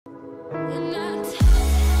Hallo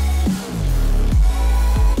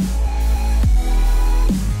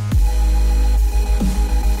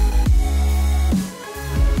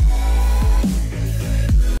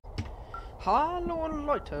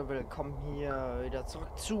Leute, willkommen hier wieder zurück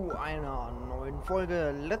zu einer neuen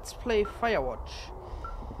Folge Let's Play Firewatch.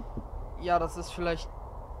 Ja, das ist vielleicht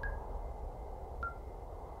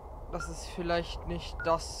nicht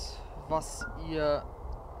das, was ihr,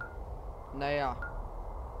 naja,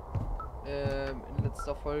 in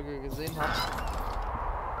letzter Folge gesehen habt.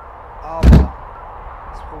 Aber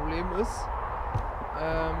das Problem ist,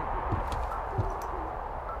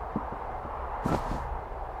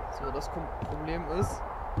 das Problem ist, jetzt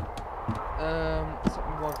haben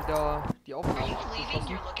wir mal wieder die Aufnahme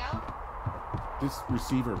abgeschlossen. This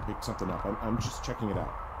receiver picked something up. I'm just checking it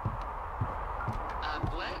out.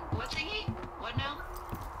 What thingy? What now?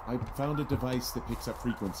 I found a device that picks up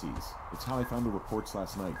frequencies. It's how I found the reports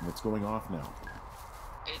last night, and it's going off now.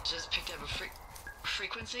 It just picked up a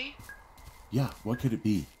frequency? Yeah, what could it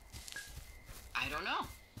be? I don't know.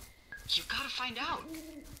 You've got to find out.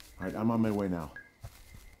 Alright, I'm on my way now.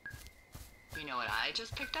 You know what I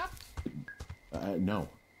just picked up? No.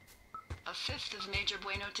 A fifth of Major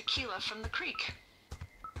Bueno tequila from the creek.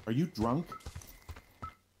 Are you drunk?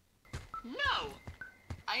 No!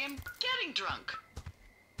 I am getting drunk.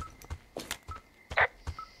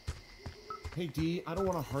 Hey, Dee, I don't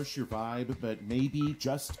want to harsh your vibe, but maybe,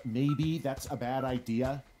 just maybe, that's a bad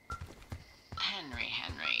idea. Henry.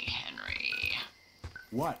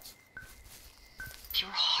 What?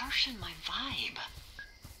 You're harshing my vibe.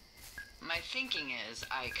 My thinking is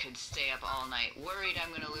I could stay up all night worried I'm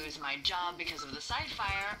going to lose my job because of the side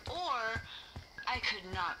fire, or I could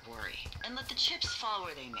not worry and let the chips fall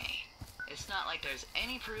where they may. It's not like there's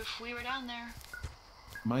any proof we were down there.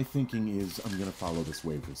 My thinking is I'm going to follow this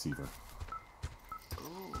wave receiver.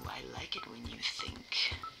 Ooh, I like it when you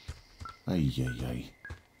think. Ay.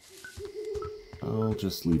 I'll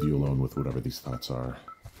just leave you alone with whatever these thoughts are.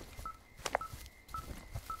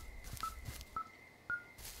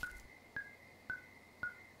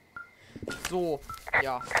 So,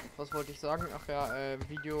 ja, was wollte ich sagen? Ach ja,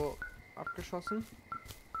 Video abgeschossen.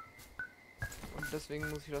 Und deswegen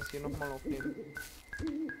muss ich das hier nochmal aufnehmen.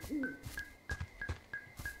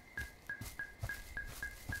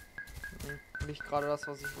 Nicht gerade das,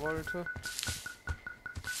 was ich wollte.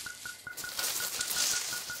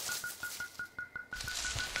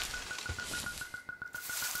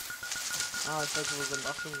 Ah, ich weiß, wo wir sind.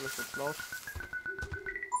 Achtung, das wird laut.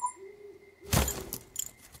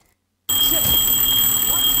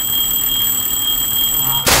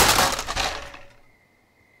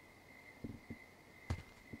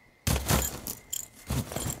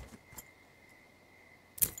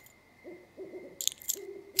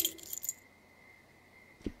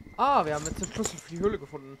 Ah, wir haben jetzt den Schlüssel für die Höhle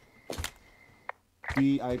gefunden.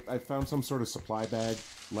 I found some sort of supply bag,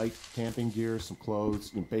 light camping gear, some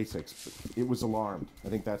clothes, basics. But it was alarmed. I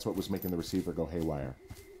think that's what was making the receiver go haywire.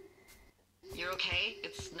 You're okay?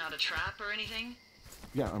 It's not a trap or anything?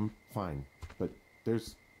 Yeah, I'm fine. But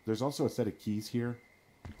there's also a set of keys here.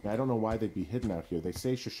 I don't know why they'd be hidden out here. They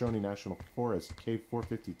say Shoshone National Forest, Cave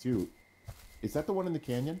 452. Is that the one in the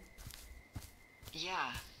canyon?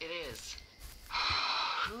 Yeah, it is.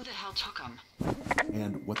 Who the hell took them?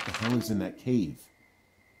 And what the hell is in that cave?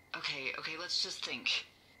 Okay, let's just think.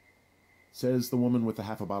 Says the woman with a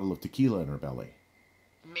half a bottle of tequila in her belly.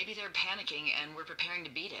 Maybe they're panicking and we're preparing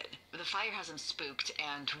to beat it. The fire has them spooked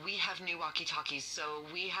and we have new walkie-talkies, so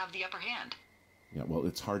we have the upper hand. Yeah, well,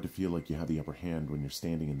 it's hard to feel like you have the upper hand when you're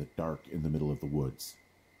standing in the dark in the middle of the woods.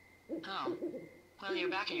 Oh. Well, you're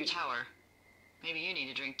back in your tower. Maybe you need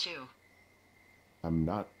a drink too. I'm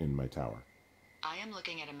not in my tower. I am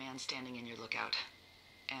looking at a man standing in your lookout.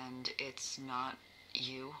 And it's not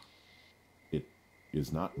you? It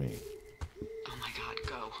is not me. Oh my god,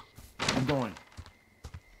 go. I'm going.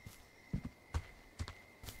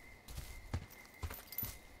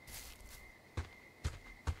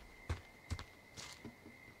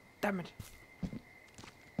 Damn it.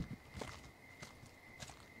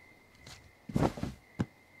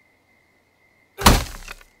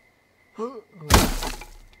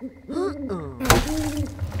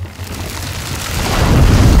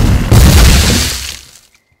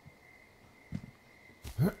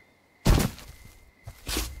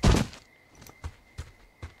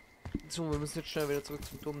 So, wir müssen jetzt schnell wieder zurück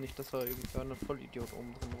zum Turm, nicht, dass da irgendein Vollidiot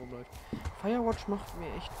oben drin rumläuft. Firewatch macht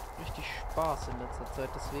mir echt richtig Spaß in letzter Zeit,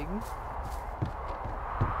 deswegen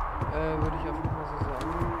würde ich einfach mal so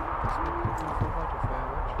sagen, dass wir gucken für weiter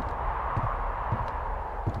Firewatch.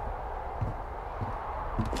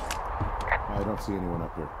 I don't see anyone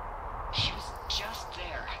up here.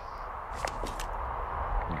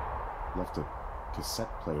 left a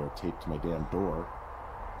cassette player taped to my damn door.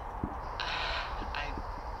 I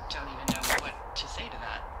don't even know what to say to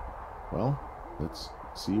that. Well, let's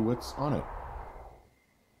see what's on it.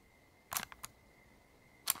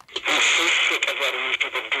 I'm so sick of letting these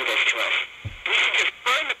people do this to us. We should just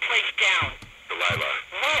burn the place down. Delilah,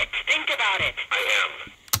 What? Think about it. I am.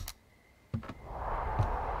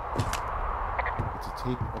 It's a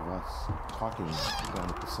tape of us talking down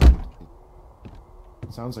at the site.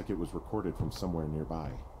 It sounds like it was recorded from somewhere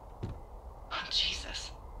nearby. Oh,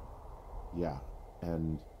 Jesus. Yeah,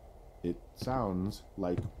 and it sounds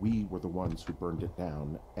like we were the ones who burned it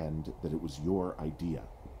down and that it was your idea.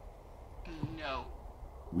 No.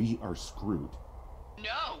 We are screwed.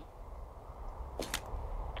 No!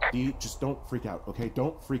 Dee, just don't freak out, okay?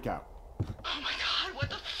 Don't freak out. Oh my God, what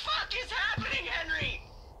the fuck is happening, Henry?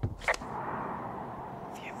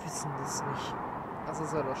 Wir wissen das nicht. Das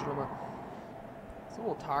ist ja das Schlimme.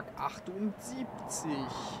 So, Tag 78.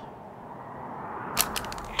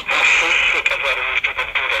 I'm so sick of letting these people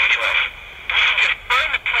do this to us. We should just burn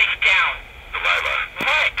the place down. Delilah,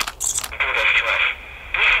 What? Do this to us.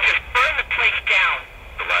 We should just burn the place down.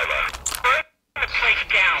 Delilah, Burn the place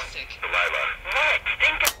down. Sick. Delilah. What?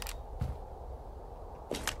 Think of...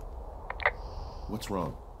 What's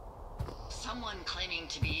wrong? Someone claiming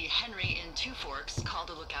to be Henry in Two Forks called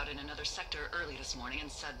a lookout in another sector early this morning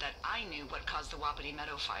and said that I knew what caused the Wapiti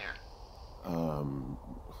Meadow fire.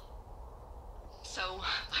 So,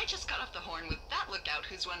 I just got off the horn with that lookout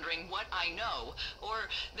who's wondering what I know, or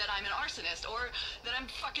that I'm an arsonist, or that I'm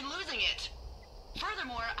fucking losing it.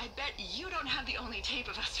 Furthermore, I bet you don't have the only tape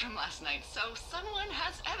of us from last night, so someone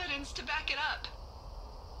has evidence to back it up.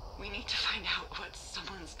 We need to find out what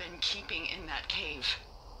someone's been keeping in that cave.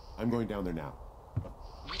 I'm going down there now.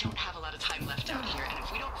 We don't have a lot of time left out here, and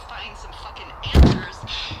if we don't find some fucking answers,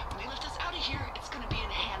 when they lift us out of here, it's gonna be in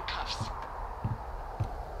handcuffs.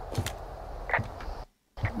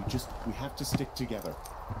 We have to stick together,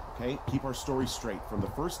 okay? Keep our story straight. From the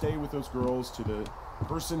first day with those girls to the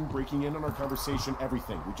person breaking in on our conversation,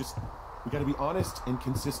 everything. We gotta be honest and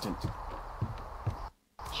consistent.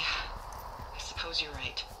 Yeah, I suppose you're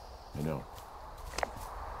right. I know.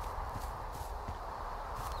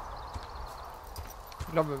 Ich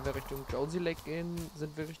glaube, wenn wir Richtung Jonesy Lake gehen,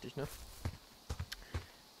 sind wir richtig, ne?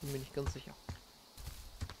 Bin mir nicht ganz sicher.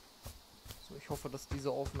 So, ich hoffe, dass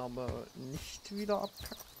diese Aufnahme nicht wieder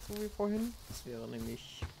abkackt, so wie vorhin. Das wäre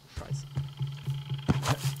nämlich scheiße.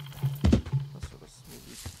 Achso, das ist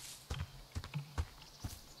Musik.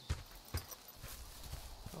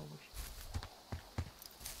 Glaube ich.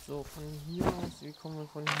 So, von hier aus, wie kommen wir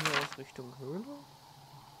von hier aus Richtung Höhle?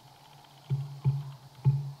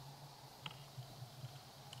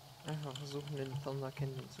 Einfach versuchen, den Thunder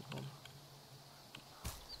Canyon zu kommen.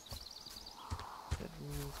 That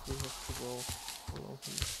means we have to go along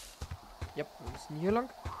here. Ja, wir müssen hier lang.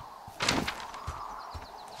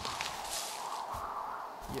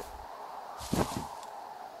 Hier.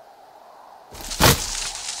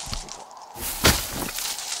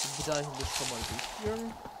 Bis dahin will ich schon mal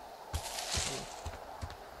durchführen.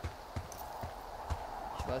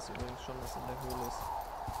 Ich weiß übrigens schon, was in der Höhle ist.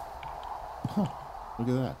 Huh. Look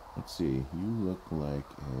at that. Let's see. You look like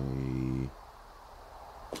a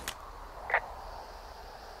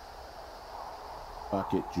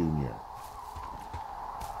Bucket Junior.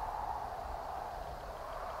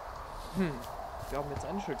 Wir haben jetzt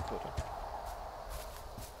eine Schildkröte.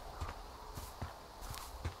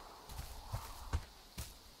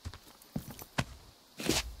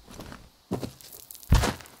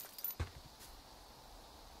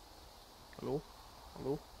 Hallo?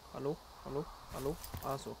 Hallo? Hallo? Hallo? Hallo?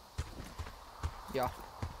 Ah, so. Ja.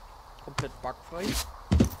 Komplett bugfrei.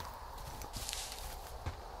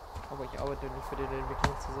 Aber ich arbeite nicht für den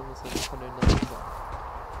Entwickler zusammen, das hätte ich von den anderen sagen.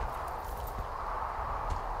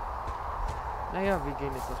 Naja, wir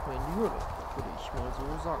gehen jetzt erstmal in die Höhle, würde ich mal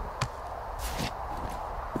so sagen.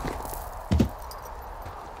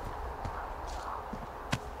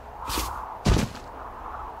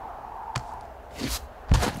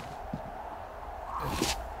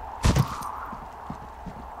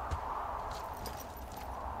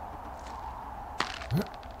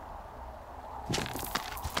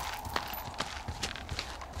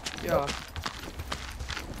 Ja.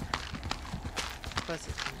 Ich weiß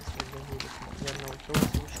jetzt nicht, was wir in der Höhle machen. Ja, genau, ich glaube, das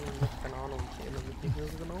habe ich schon gesagt. Keine Ahnung, ich erinnere mich nicht mehr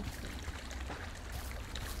so genau.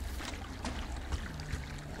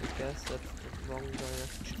 I guess that's the wrong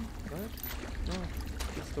direction, right? No,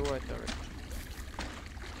 it's the right direction.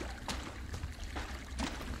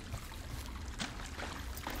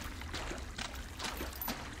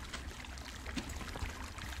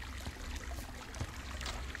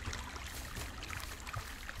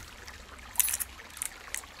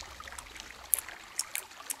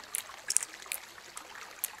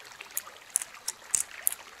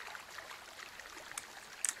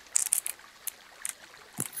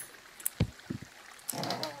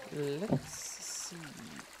 Let's see.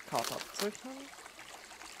 Karte abzeichnen.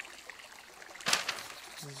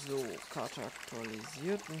 So, Karte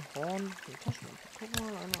aktualisiert. Ein Horn. Ein Taschenlampe. Guck mal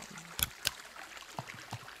einer an.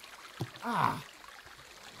 Ah!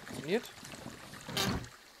 Funktioniert.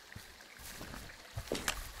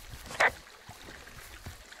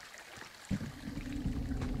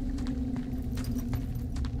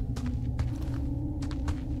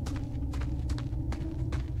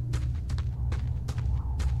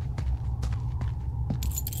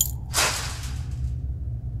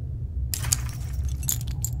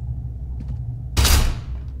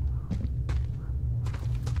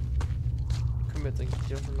 Jetzt eigentlich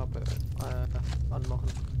die Taschenlampe anmachen.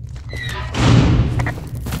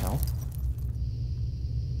 Hell?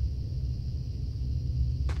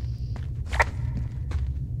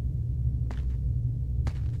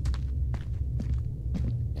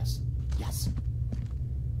 Yes. Yes.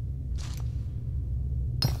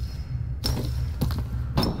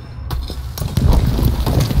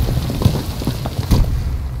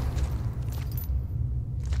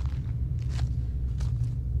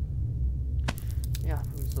 Ja,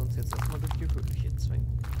 wir müssen uns jetzt erstmal durch die Höhle hier zwingen.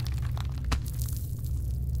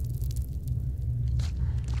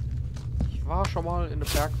 Ich war schon mal in einem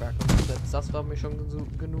Bergwerk und selbst das war mir schon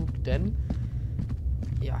genug, denn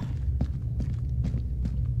ja.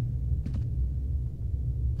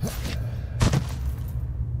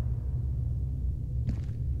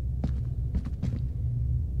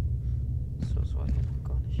 So, das war hier noch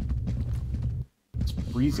gar nicht. It's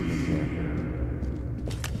freezing in here.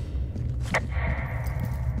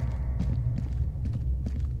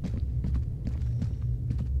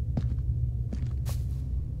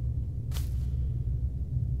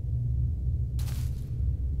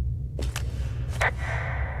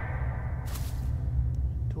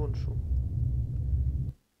 Turnschuh.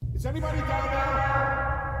 Is anybody down there?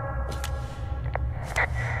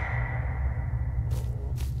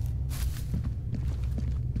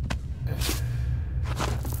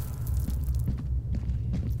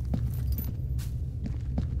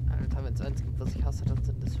 Alter, wenn es eins gibt, was ich hasse, dann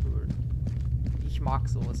sind das Höhlen. Ich mag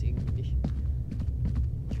sowas irgendwie nicht.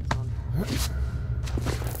 Ich weiß auch nicht.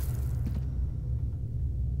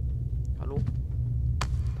 Hallo?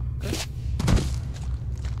 Danke.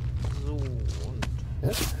 So, und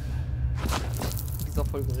in dieser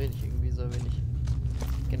Folge rede ich irgendwie sehr wenig.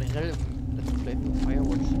 Generell im Let's Play von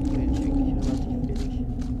Firewatch rede ich eigentlich relativ wenig.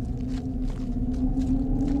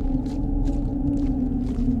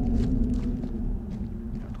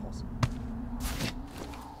 Da draußen.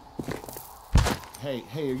 Hey,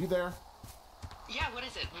 are you there? Yeah, what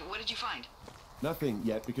is it? What did you find? Nothing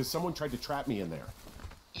yet, because someone tried to trap me in there.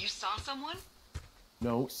 You saw someone?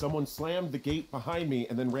 No, someone slammed the gate behind me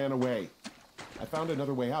and then ran away. I found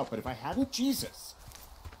another way out, but if I hadn't, Jesus!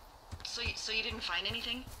 So you didn't find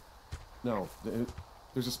anything? No,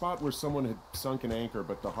 there's a spot where someone had sunk an anchor,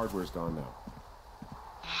 but the hardware's gone now.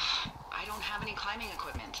 I don't have any climbing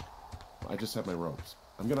equipment. I just have my ropes.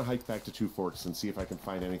 I'm gonna hike back to Two Forks and see if I can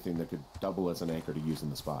find anything that could double as an anchor to use in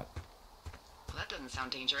the spot. Well, that doesn't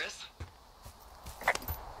sound dangerous.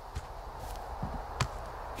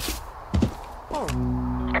 Oh,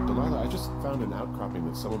 Delilah, I just found an outcropping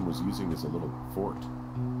that someone was using as a little fort.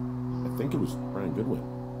 I think it was Brian Goodwin.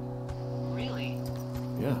 Really?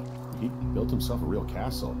 Yeah, he built himself a real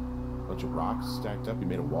castle. A bunch of rocks stacked up. He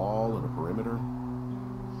made a wall and a perimeter.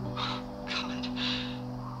 God.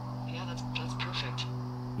 Yeah, that's perfect.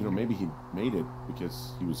 You know, maybe he made it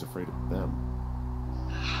because he was afraid of them.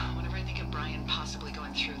 Whenever I think of Brian possibly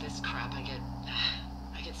going through this crap, I get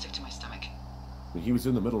sick to my stomach. I mean, he was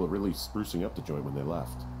in the middle of really sprucing up the joint when they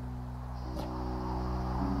left.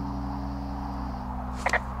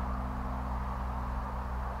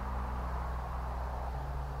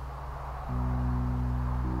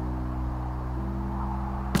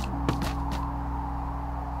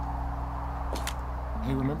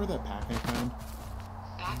 Hey, remember that pack I found?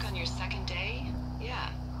 Back on your second day? Yeah.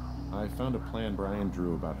 I found a plan Brian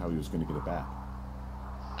drew about how he was going to get it back.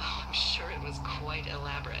 Oh, I'm sure it was quite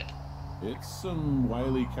elaborate. It's some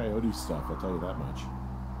Wile E. Coyote stuff, I'll tell you that much.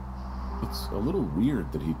 It's a little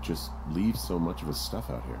weird that he'd just leave so much of his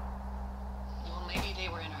stuff out here. Well, maybe they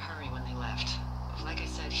were in a hurry when they left. Like I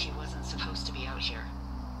said, he wasn't supposed to be out here.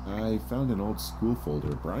 I found an old school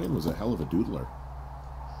folder. Brian was a hell of a doodler.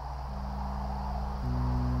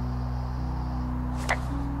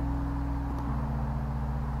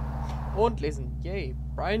 und lesen. Yay.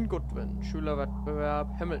 Brian Goodwin,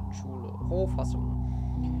 Schülerwettbewerb, Hamilton-Schule, Rohfassung.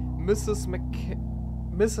 Mrs.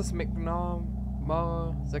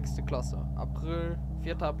 McNamara, 6. Klasse, 4.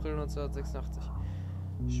 April 1986.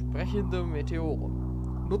 Sprechende Meteore.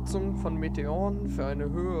 Nutzung von Meteoren für eine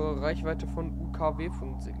höhere Reichweite von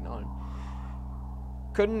UKW-Funksignalen.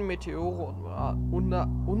 Können Meteore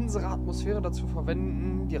unsere Atmosphäre dazu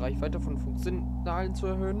verwenden, die Reichweite von Funksignalen zu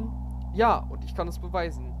erhöhen? Ja, und ich kann es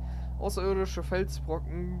beweisen. Außerirdische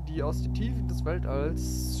Felsbrocken, die aus den Tiefen des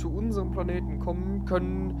Weltalls zu unserem Planeten kommen,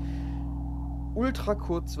 können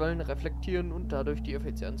Ultrakurzwellen reflektieren und dadurch die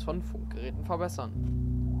Effizienz von Funkgeräten verbessern.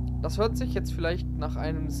 Das hört sich jetzt vielleicht nach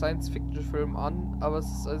einem Science-Fiction-Film an, aber es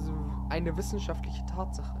ist also eine wissenschaftliche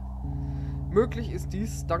Tatsache. Möglich ist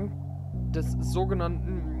dies dank des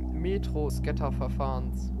sogenannten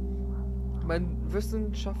Metro-Scatter-Verfahrens. Mein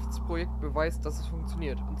Wissenschaftsprojekt beweist, dass es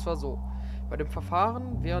funktioniert. Und zwar so. Bei dem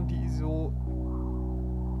Verfahren werden die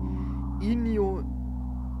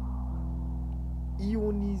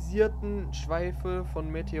ionisierten Schweife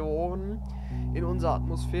von Meteoren in unserer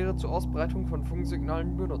Atmosphäre zur Ausbreitung von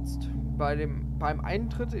Funksignalen benutzt. Beim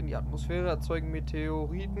Eintritt in die Atmosphäre erzeugen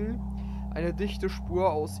Meteoriten eine dichte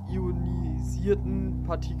Spur aus ionisierten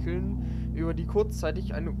Partikeln, über die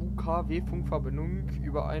kurzzeitig eine UKW-Funkverbindung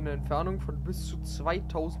über eine Entfernung von bis zu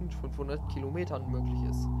 2500 Kilometern möglich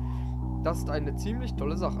ist. Das ist eine ziemlich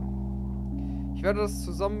tolle Sache. Ich werde das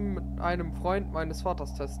zusammen mit einem Freund meines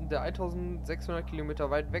Vaters testen, der 1600 Kilometer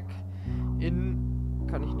weit weg in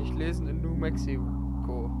New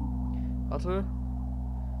Mexico. Warte.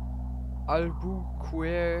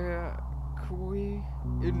 Albuquerque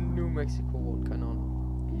in New Mexico wohnt, keine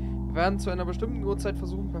Ahnung. Wir werden zu einer bestimmten Uhrzeit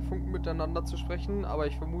versuchen, per Funk miteinander zu sprechen, aber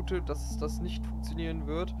ich vermute, dass das nicht funktionieren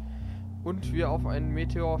wird und wir auf einen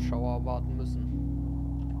Meteorschauer warten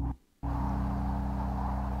müssen.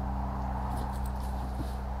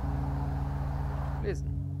 Lesen.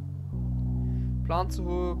 Plan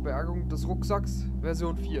zur Bergung des Rucksacks,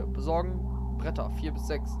 Version 4. Besorgen, Bretter 4 bis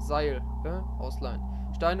 6, Seil, ausleihen.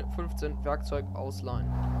 Steine 15, Werkzeug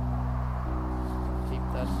ausleihen. Keep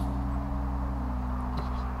that.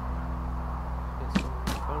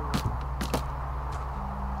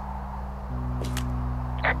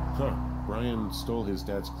 Huh. Brian stole his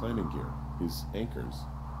dad's climbing gear, his anchors.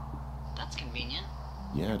 That's convenient.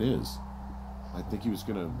 Yeah, it is. I think he was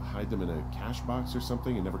gonna hide them in a cash box or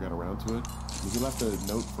something and never got around to it. He left a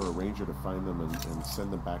note for a ranger to find them and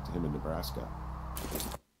send them back to him in Nebraska.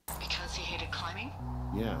 Because he hated climbing?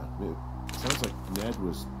 Yeah, it sounds like Ned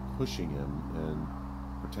was pushing him, and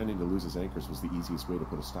pretending to lose his anchors was the easiest way to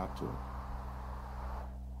put a stop to it.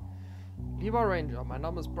 Lieber Ranger, mein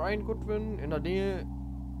Name ist Brian Goodwin. In der Nähe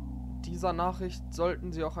dieser Nachricht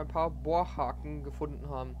sollten Sie auch ein paar Bohrhaken gefunden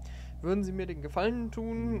haben. Würden Sie mir den Gefallen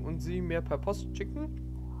tun und sie mir per Post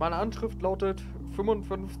schicken? Meine Anschrift lautet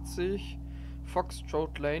 55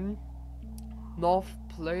 Foxtrot Lane, North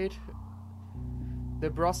Platte,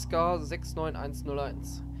 Nebraska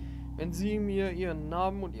 69101. Wenn Sie mir Ihren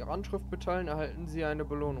Namen und Ihre Anschrift mitteilen, erhalten Sie eine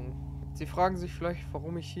Belohnung. Sie fragen sich vielleicht,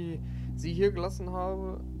 warum ich Sie hier gelassen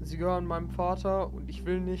habe. Sie gehören meinem Vater und ich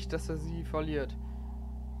will nicht, dass er Sie verliert.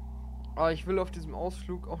 Aber ich will auf diesem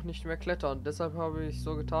Ausflug auch nicht mehr klettern. Deshalb habe ich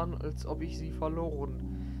so getan, als ob ich sie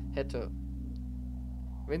verloren hätte.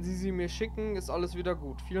 Wenn Sie mir schicken, ist alles wieder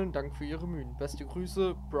gut. Vielen Dank für Ihre Mühen. Beste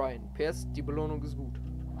Grüße, Brian. PS, die Belohnung ist gut.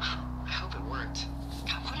 I hope it worked.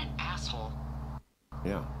 God, what an asshole.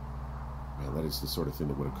 Yeah. Man, that is the sort of thing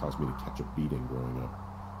that would have caused me to catch a beating growing up.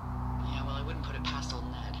 Yeah, well, I wouldn't put it past old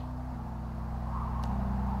Ned.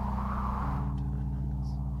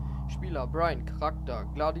 Spieler Brian, Charakter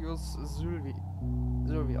Gladius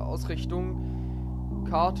Sylvia, Ausrichtung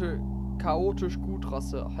Karte chaotisch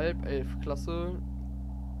Gutrasse, Halbelf Klasse,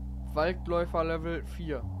 Waldläufer Level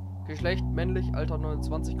 4, Geschlecht männlich, Alter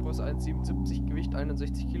 29, Größe 1,77, Gewicht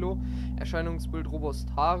 61 Kilo, Erscheinungsbild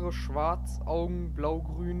robust, Haare schwarz, Augen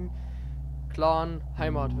blaugrün, Clan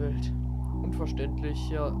Heimatwelt,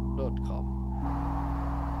 unverständlicher Nerdkram.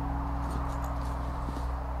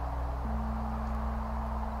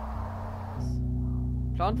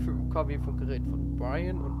 Plan für UKW-Funkgerät von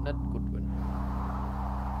Brian und Ned Goodwin.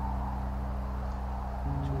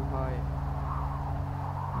 Too high.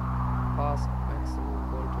 Past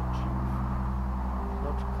maximum voltage.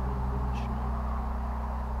 Not conventional.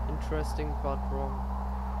 Interesting but wrong.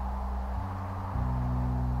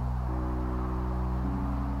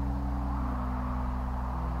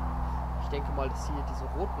 Ich denke mal, dass hier diese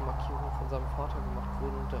roten Markierungen von seinem Vater gemacht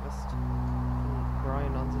wurden und der Rest von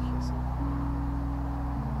Brian an sich ist.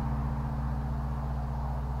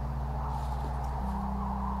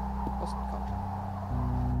 Postkarte.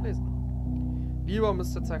 Lesen. Lieber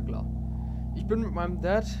Mr. Zeckler, ich bin mit meinem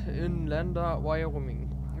Dad in Lander, Wyoming.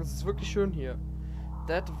 Es ist wirklich schön hier.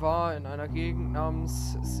 Dad war in einer Gegend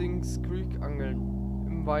namens Sings Creek angeln.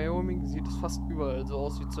 Im Wyoming sieht es fast überall so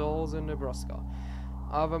aus wie zu Hause in Nebraska.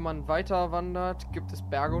 aber wenn man weiter wandert, gibt es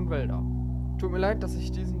Berge und Wälder. Tut mir leid, dass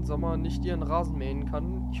ich diesen Sommer nicht Ihren Rasen mähen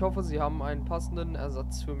kann. Ich hoffe, Sie haben einen passenden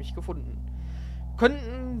Ersatz für mich gefunden.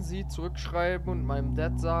 Könnten Sie zurückschreiben und meinem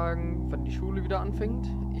Dad sagen, wenn die Schule wieder anfängt?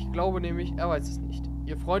 Ich glaube nämlich, er weiß es nicht.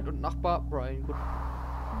 Ihr Freund und Nachbar Brian Goodwin.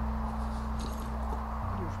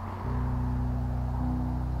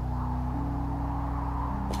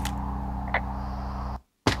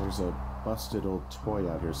 There's a busted old toy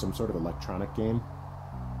out here, some sort of electronic game.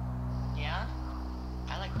 Yeah?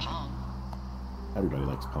 I like Pong. Everybody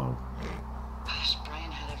likes Pong. Gosh,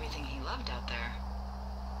 Brian had everything he loved out there.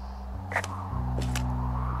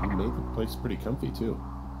 He made the place pretty comfy, too.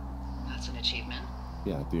 That's an achievement.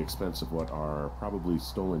 Yeah, at the expense of what are probably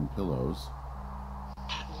stolen pillows.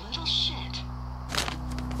 That little shit.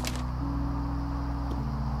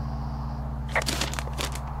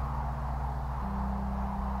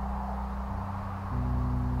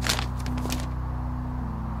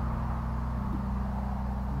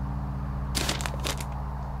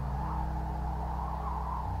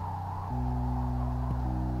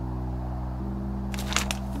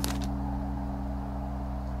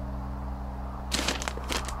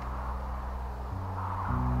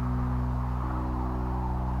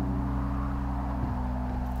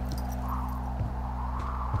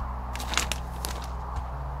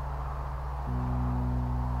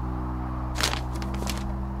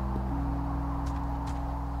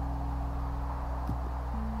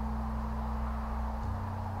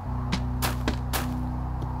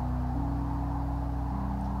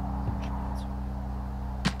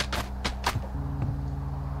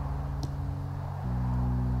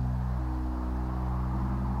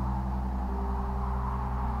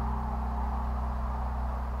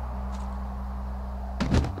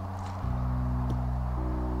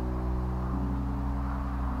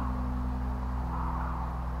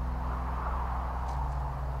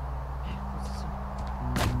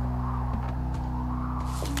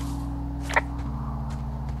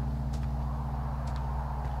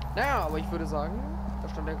 Naja, aber ich würde sagen, da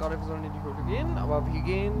stand ja gerade, wir sollen in die Höhle gehen, aber wir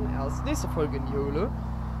gehen erst nächste Folge in die Höhle.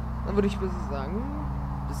 Dann würde ich sagen,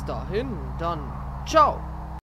 bis dahin, dann ciao!